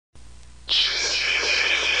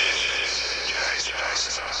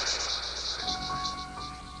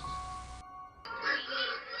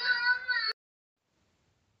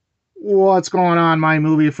What's going on, my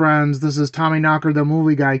movie friends? This is Tommy Knocker, the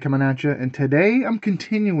movie guy, coming at you, and today I'm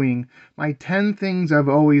continuing my 10 Things I've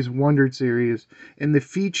Always Wondered series. And the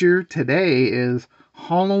feature today is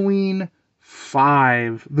Halloween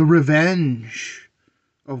 5, The Revenge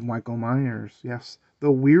of Michael Myers. Yes,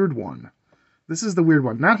 the weird one. This is the weird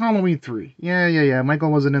one, not Halloween 3. Yeah.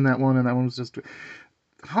 Michael wasn't in that one, and that one was just.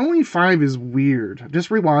 Halloween 5 is weird. Just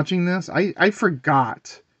rewatching this, I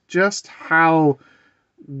forgot just how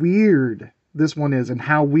weird this one is and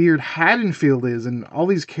how weird Haddonfield is and all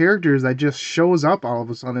these characters that just shows up all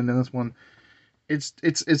of a sudden in this one. It's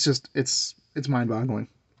mind-boggling.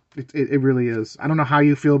 It really is. I don't know how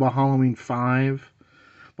you feel about Halloween 5,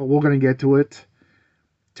 but we're going to get to it.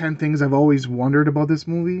 10 things I've always wondered about this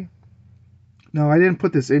movie. No, I didn't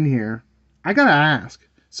put this in here. I got to ask.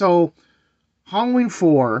 So, Halloween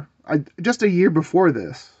 4, just a year before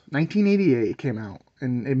this, 1988 came out,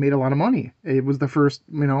 and it made a lot of money. It was the first,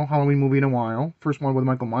 Halloween movie in a while. First one with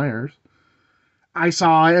Michael Myers. I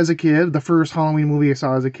saw it as a kid, the first Halloween movie I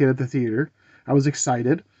saw as a kid at the theater. I was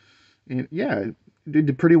excited. And yeah, it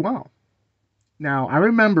did pretty well. Now, I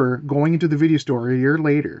remember going into the video store a year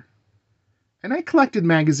later, and I collected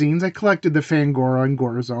magazines. I collected the Fangora and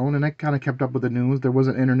Gorezone, and I kind of kept up with the news. There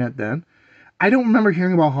wasn't internet then. I don't remember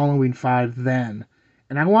hearing about Halloween 5 then.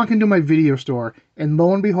 And I walk into my video store, and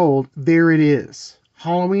lo and behold, there it is.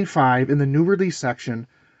 Halloween 5 in the new release section.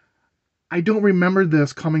 I don't remember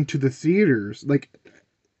this coming to the theaters. Like,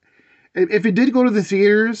 if it did go to the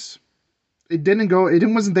theaters, it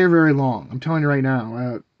wasn't there very long. I'm telling you right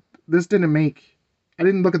now. This didn't make, I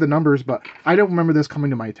didn't look at the numbers, but I don't remember this coming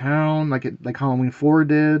to my town like Halloween 4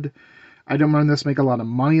 did. I don't remember this make a lot of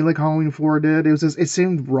money like Halloween 4 did. It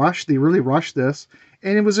seemed rushed. They really rushed this,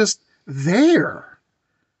 and it was just there.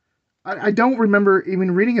 I don't remember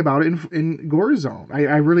even reading about it in Gorezone.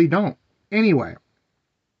 I really don't. Anyway,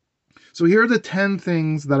 so here are the 10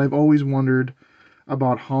 things that I've always wondered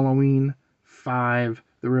about Halloween 5,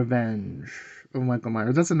 The Revenge of Michael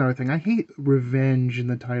Myers. That's another thing. I hate revenge in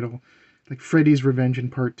the title. Like Freddy's Revenge in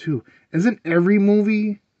Part 2. Isn't every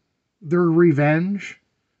movie their revenge?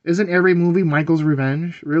 Isn't every movie Michael's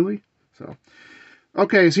revenge? Really? So,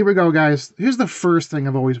 okay, so here we go, guys. Here's the first thing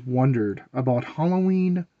I've always wondered about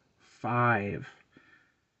Halloween 5.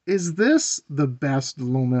 Is this the best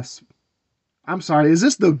Loomis? I'm sorry, is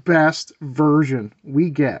this the best version we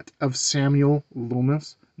get of Samuel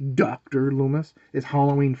Loomis? Dr. Loomis? Is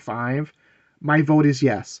Halloween 5? My vote is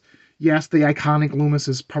yes. Yes, the iconic Loomis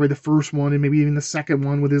is probably the first one and maybe even the second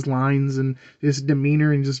one with his lines and his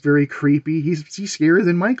demeanor and just very creepy. He's scarier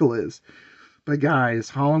than Michael is. But guys,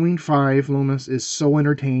 Halloween 5 Loomis is so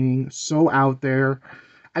entertaining, so out there.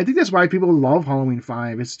 I think that's why people love Halloween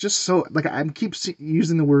 5. It's just so, like, I keep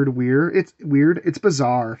using the word weird. It's weird. It's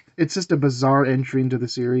bizarre. It's just a bizarre entry into the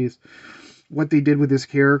series. What they did with this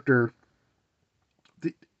character,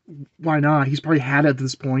 why not? He's probably had it at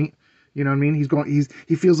this point. You know what I mean?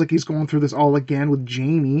 He feels like he's going through this all again with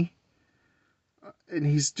Jamie. And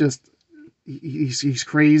he's just, he's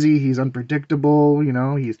crazy. He's unpredictable.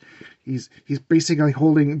 He's basically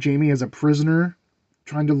holding Jamie as a prisoner,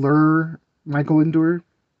 trying to lure Michael into her.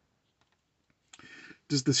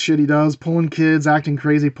 Just the shit he does, pulling kids, acting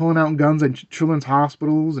crazy, pulling out guns at children's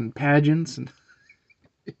hospitals and pageants, and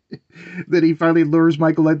then he finally lures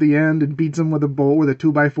Michael at the end and beats him with a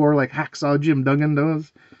 2x4 like Hacksaw Jim Duggan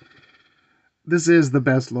does. This is the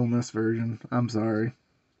best Loomis version. I'm sorry.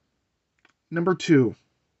 Number 2,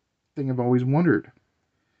 thing I've always wondered.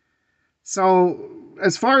 So,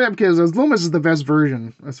 as far as Loomis is the best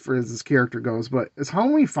version as far as this character goes, but as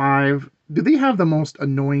Halloween 5, do they have the most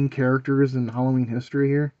annoying characters in Halloween history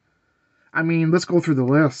here? I mean, let's go through the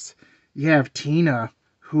list. You have Tina,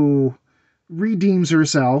 who redeems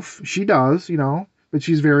herself. She does, but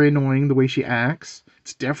she's very annoying the way she acts.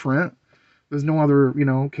 It's different. There's no other,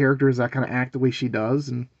 characters that kind of act the way she does,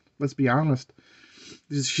 and let's be honest,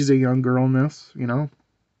 she's a young girl in this,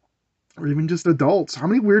 or even just adults. How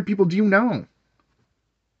many weird people do you know?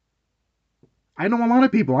 I know a lot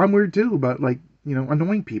of people. I'm weird too, but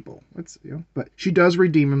annoying people. But she does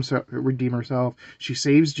redeem herself. She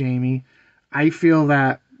saves Jamie. I feel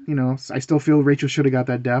that, I still feel Rachel should have got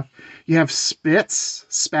that death. You have Spitz.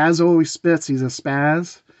 Spazzo Spitz. He's a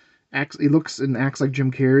spaz. He looks and acts like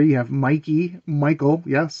Jim Carrey. You have Michael,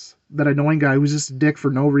 yes, that annoying guy who's just a dick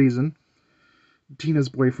for no reason. Tina's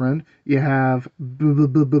boyfriend. You have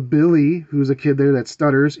Billy, who's a kid there that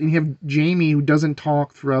stutters. And you have Jamie, who doesn't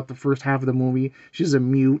talk throughout the first half of the movie. She's a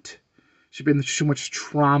mute. She's been through so much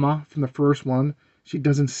trauma from the first one. She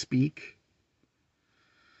doesn't speak.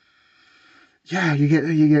 yeah, you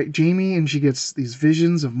get Jamie, and she gets these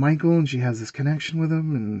visions of Michael, and she has this connection with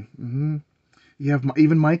him, and you have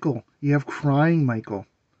even Michael. You have crying Michael,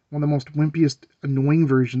 one of the most wimpiest, annoying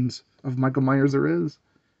versions of Michael Myers there is.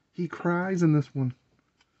 He cries in this one.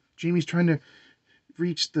 Jamie's trying to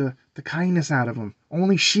reach the kindness out of him.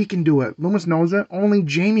 Only she can do it. Loomis knows it. Only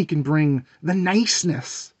Jamie can bring the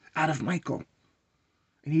niceness out of Michael.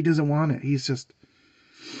 And he doesn't want it. He's just...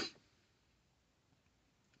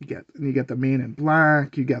 You get the man in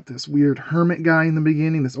black. You got this weird hermit guy in the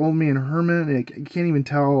beginning. This old man hermit. And you can't even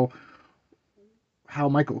tell how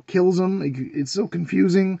Michael kills him. It's so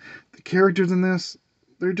confusing. The characters in this,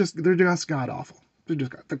 they're just god awful. They're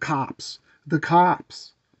just the cops. The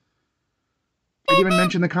cops. I didn't even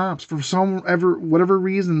mention the cops. For whatever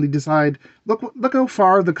reason, they decide, look how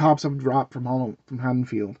far the cops have dropped from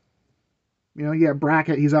Haddonfield. You know, you have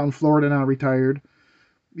Brackett, he's out in Florida now, retired.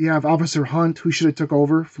 You have Officer Hunt, who should have took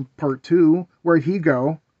over from part 2. Where'd he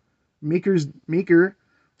go? Meeker.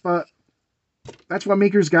 But that's what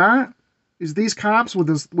Meeker's got? Is these cops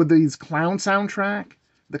with these clown soundtrack?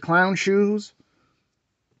 The clown shoes?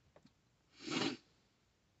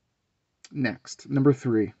 Next, number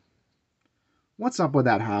 3. What's up with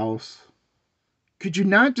that house? Could you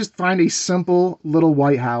not just find a simple little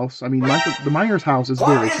white house? I mean, the Myers house is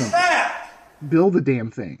very simple. Build the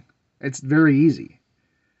damn thing. It's very easy.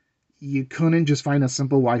 You couldn't just find a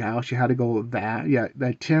simple white house. You had to go with that. Yeah,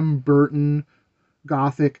 that Tim Burton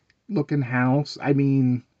Gothic looking house. I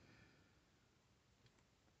mean,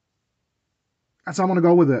 that's how I'm going to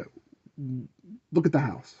go with it. Look at the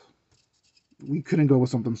house. We couldn't go with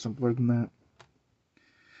something simpler than that.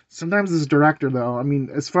 Sometimes this director, though, I mean,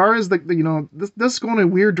 as far as this is going in a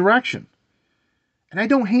weird direction. And I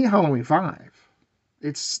don't hate Halloween 5.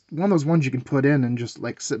 It's one of those ones you can put in and just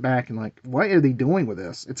like sit back and like, what are they doing with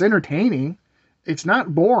this? It's entertaining. It's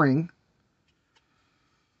not boring.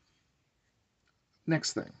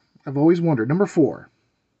 Next thing. I've always wondered. Number 4.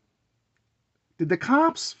 Did the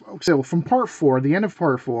cops, so from part 4, the end of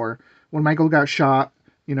part 4, when Michael got shot,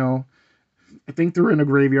 I think they're in a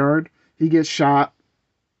graveyard. He gets shot,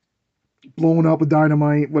 blown up with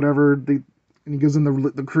dynamite, whatever. And he goes in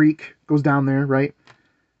the creek, goes down there, right?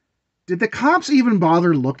 Did the cops even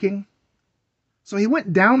bother looking? So he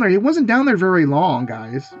went down there. He wasn't down there very long,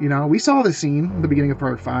 guys. We saw the scene at the beginning of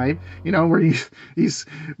part 5, where he's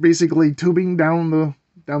basically tubing down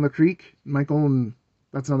the creek. Michael, and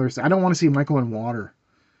that's another. I don't want to see Michael in water.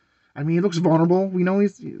 I mean, he looks vulnerable. We know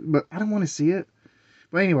but I don't want to see it.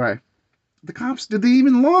 But anyway, the cops, did they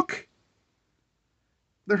even look?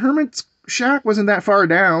 The hermit's shack wasn't that far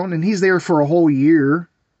down, and he's there for a whole year.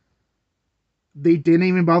 They didn't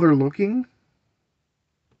even bother looking?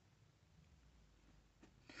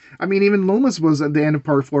 I mean, even Loomis was, at the end of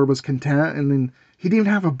part 4, was content, and then he didn't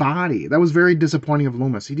even have a body. That was very disappointing of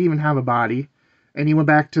Loomis. He didn't even have a body. And he went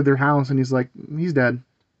back to their house, and he's like, he's dead.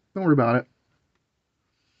 Don't worry about it.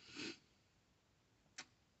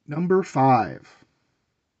 Number 5.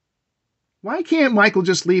 Why can't Michael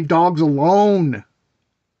just leave dogs alone?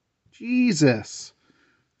 Jesus.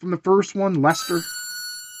 From the first one, Lester,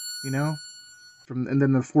 and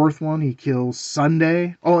then the 4th one, he kills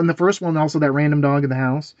Sunday. Oh, and the first one, also that random dog in the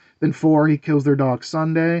house. Then 4, he kills their dog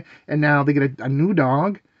Sunday. And now they get a new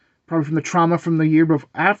dog, probably from the trauma from the year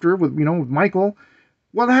after, with Michael.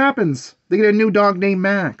 What happens? They get a new dog named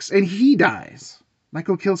Max, and he dies.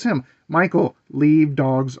 Michael kills him. Michael, leave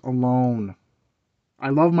dogs alone. I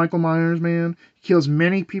love Michael Myers, man. He kills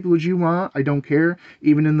many people as you want. I don't care.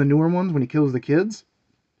 Even in the newer ones, when he kills the kids.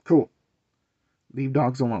 Cool. Leave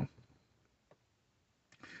dogs alone.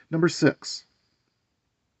 Number 6.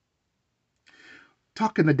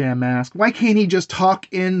 Tuck in the damn mask. Why can't he just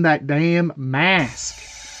tuck in that damn mask?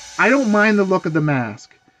 I don't mind the look of the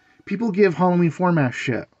mask. People give Halloween 4 mask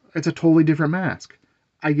shit. It's a totally different mask.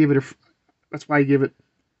 That's why I give it,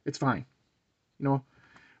 it's fine.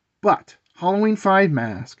 But Halloween 5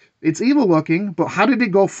 mask, it's evil looking, but how did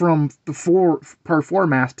it go from the part 4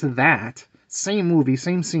 mask to that? Same movie,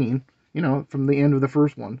 same scene, from the end of the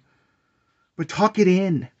first one. But tuck it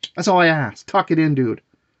in. That's all I asked. Tuck it in, dude.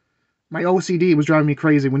 My OCD was driving me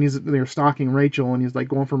crazy when they're stalking Rachel and he's like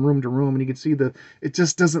going from room to room and you can see it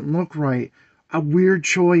just doesn't look right. A weird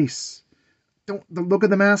choice. The look of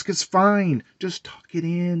the mask is fine. Just tuck it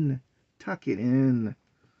in. Tuck it in.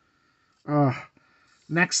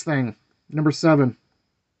 Next thing. Number 7.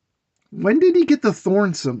 When did he get the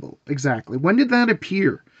thorn symbol? Exactly. When did that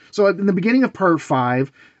appear? So in the beginning of part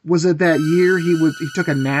 5, was it that year he took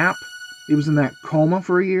a nap? He was in that coma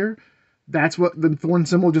for a year. That's what the thorn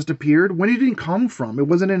symbol just appeared. When did it come from? It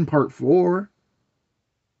wasn't in part 4.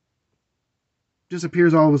 Just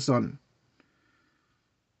appears all of a sudden.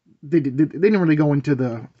 they didn't really go into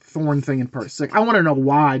the Thorn thing in part 6. I want to know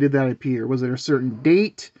why did that appear. Was it a certain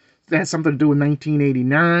date that had something to do with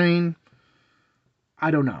 1989?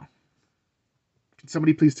 I don't know. Can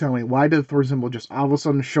somebody please tell me, why did the Thor symbol just all of a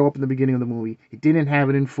sudden show up in the beginning of the movie? He didn't have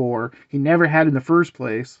it in 4. He never had it in the first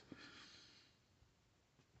place.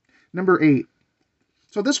 Number 8.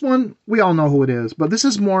 So this one, we all know who it is, but this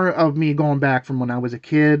is more of me going back from when I was a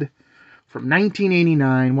kid, from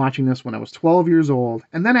 1989, watching this when I was 12 years old,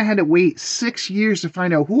 and then I had to wait 6 years to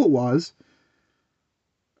find out who it was.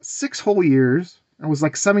 6 whole years. I was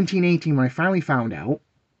like 17, 18 when I finally found out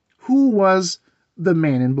who was the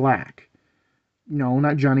Man in Black. No,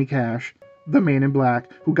 not Johnny Cash. The Man in Black,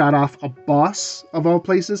 who got off a bus, of all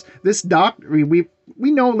places. This doctor,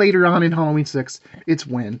 we know later on in Halloween 6, it's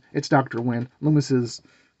Wynn. It's Dr. Wynn, Loomis's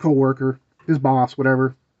co-worker, his boss,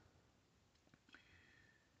 whatever.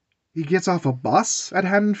 He gets off a bus at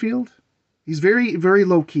Haddonfield. He's very, very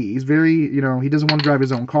low-key. He's very, he doesn't want to drive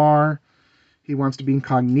his own car. He wants to be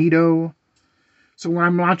incognito. So when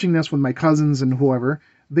I'm watching this with my cousins and whoever,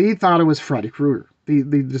 they thought it was Freddy Krueger.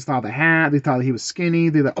 They just thought the hat. They thought he was skinny.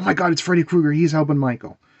 They thought, oh my God, it's Freddy Krueger. He's helping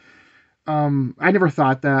Michael. I never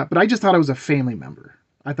thought that, but I just thought it was a family member.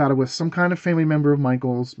 I thought it was some kind of family member of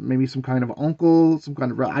Michael's, maybe some kind of uncle, some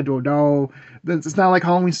kind of, I don't know. It's not like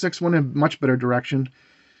Halloween 6 went in a much better direction.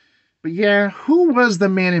 But yeah, who was the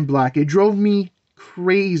Man in Black? It drove me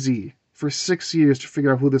crazy for 6 years to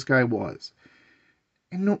figure out who this guy was.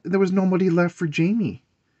 And no, there was nobody left for Jamie.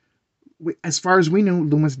 As far as we knew,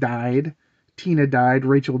 Loomis died, Tina died,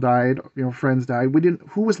 Rachel died, friends died.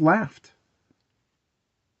 Who was left?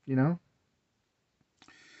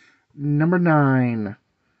 Number 9.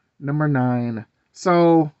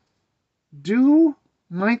 So, do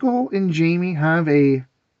Michael and Jamie have a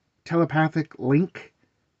telepathic link?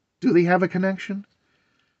 Do they have a connection?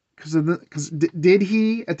 Because did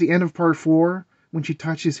he, at the end of part 4, when she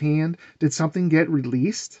touched his hand, did something get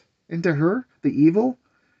released into her, the evil?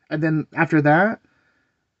 And then after that,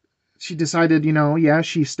 she decided,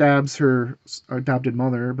 she stabs her adopted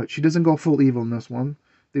mother, but she doesn't go full evil in this one.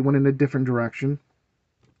 They went in a different direction.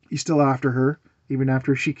 He's still after her, even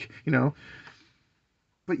after she,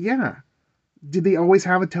 But yeah, did they always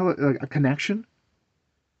have a connection?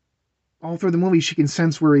 All through the movie, she can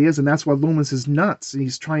sense where he is, and that's why Loomis is nuts, and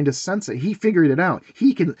he's trying to sense it. He figured it out.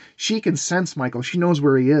 She can sense Michael. She knows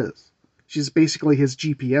where he is. She's basically his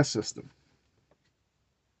GPS system.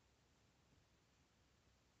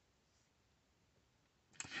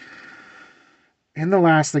 And the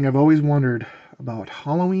last thing I've always wondered about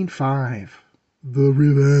Halloween 5, The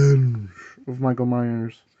Revenge of Michael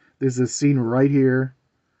Myers. There's this scene right here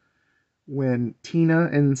when Tina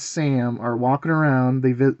and Sam are walking around.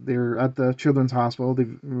 They're at the children's hospital. They're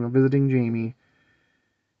visiting Jamie.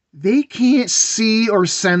 They can't see or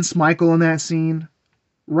sense Michael in that scene.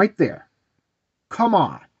 Right there. Come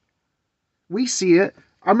on. We see it.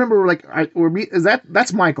 I remember,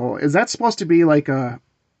 that's Michael. Is that supposed to be like a...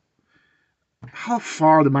 How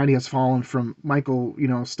far the mighty has fallen from Michael,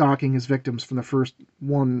 stalking his victims from the first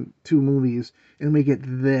 1, 2 movies, and we get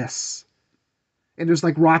this. And there's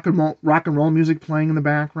like rock and roll music playing in the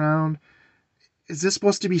background. Is this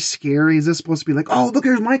supposed to be scary? Is this supposed to be like, oh, look,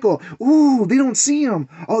 there's Michael. Ooh, they don't see him.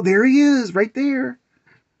 Oh, there he is, right there.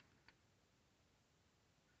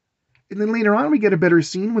 And then later on, we get a better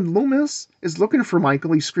scene when Loomis is looking for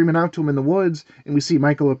Michael. He's screaming out to him in the woods, and we see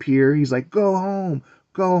Michael appear. He's like, go home.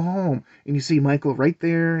 Go home. And you see Michael right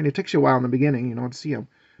there, and it takes you a while in the beginning, to see him.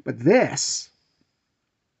 But this,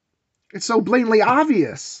 it's so blatantly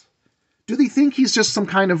obvious. Do they think he's just some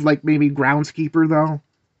kind of, maybe groundskeeper, though?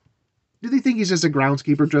 Do they think he's just a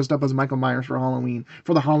groundskeeper dressed up as Michael Myers for Halloween,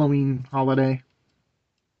 for the Halloween holiday?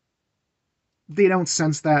 They don't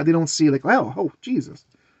sense that. They don't see, oh, Jesus.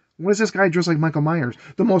 What is this guy dressed like Michael Myers?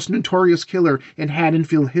 The most notorious killer in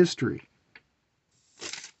Haddonfield history.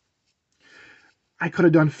 I could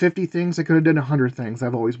have done 50 things. I could have done 100 things.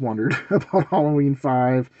 I've always wondered about Halloween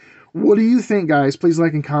 5. What do you think, guys? Please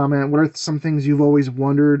like and comment. What are some things you've always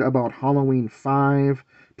wondered about Halloween 5?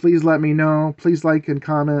 Please let me know. Please like and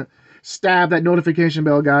comment. Stab that notification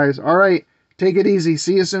bell, guys. All right. Take it easy.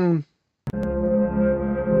 See you soon.